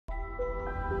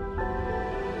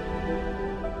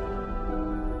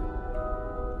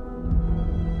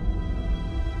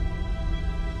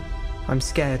I'm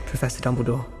scared, Professor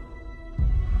Dumbledore.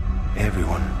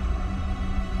 Everyone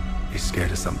is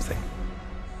scared of something.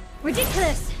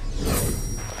 Ridiculous!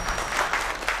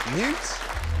 Newt,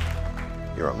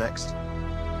 you're up next.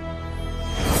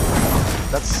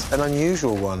 That's an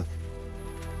unusual one.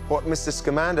 What Mr.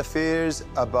 Scamander fears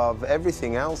above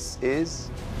everything else is...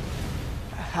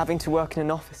 Having to work in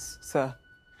an office, sir.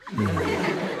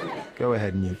 Go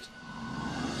ahead, Newt.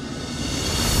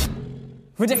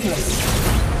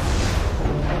 Ridiculous!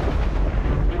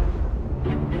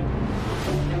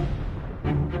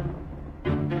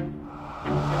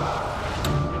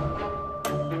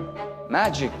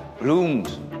 Magic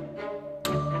blooms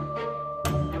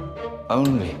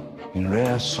only in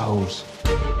rare souls.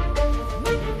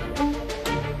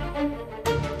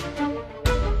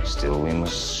 Still, we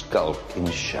must skulk in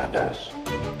shadows.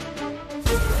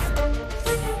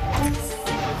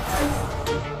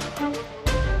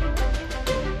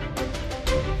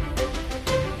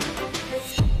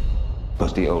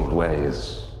 But the old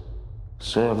ways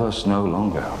serve us no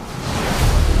longer.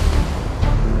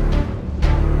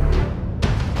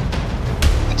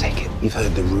 I take it you've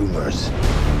heard the rumors.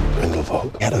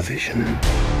 Grindelwald had a vision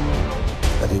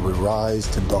that he would rise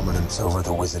to dominance over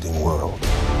the wizarding world.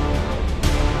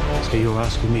 So you're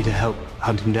asking me to help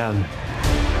hunt him down?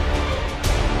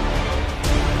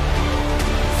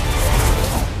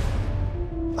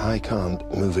 I can't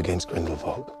move against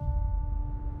Grindelwald.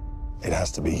 It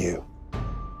has to be you.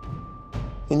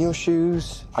 In your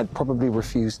shoes, I'd probably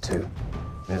refuse to.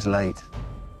 It's late.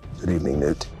 Good evening,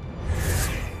 Newt.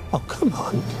 Oh, come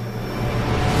on.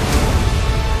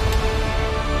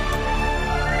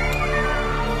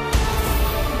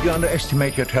 You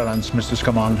underestimate your talents, Mr.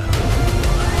 Scamander.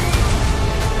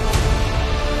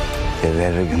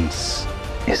 Their arrogance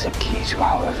is a key to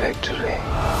our victory.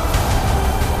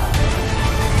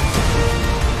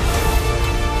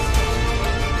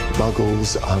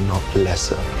 Muggles are not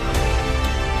lesser.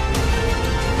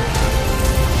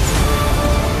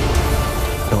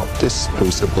 Not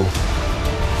disposable.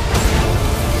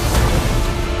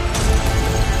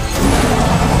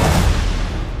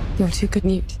 You're too good,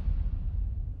 Newt.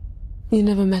 You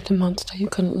never met a monster you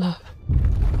couldn't love.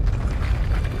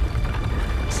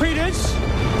 Credence!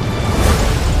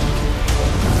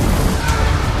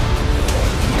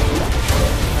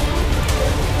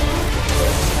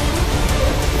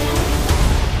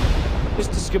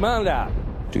 Mr. Scamander,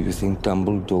 do you think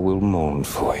Dumbledore will mourn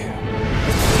for you?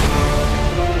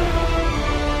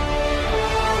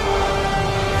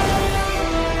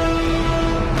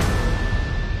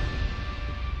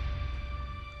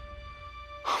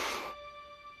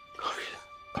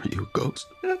 Are you a ghost?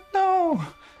 No,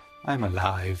 I'm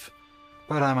alive.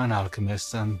 But I'm an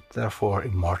alchemist and therefore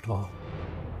immortal.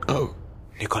 Oh.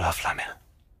 Nicola Flamel.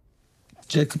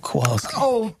 Jacob Kowalski.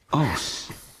 Oh! Oh.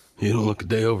 You don't look a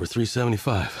day over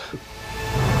 375.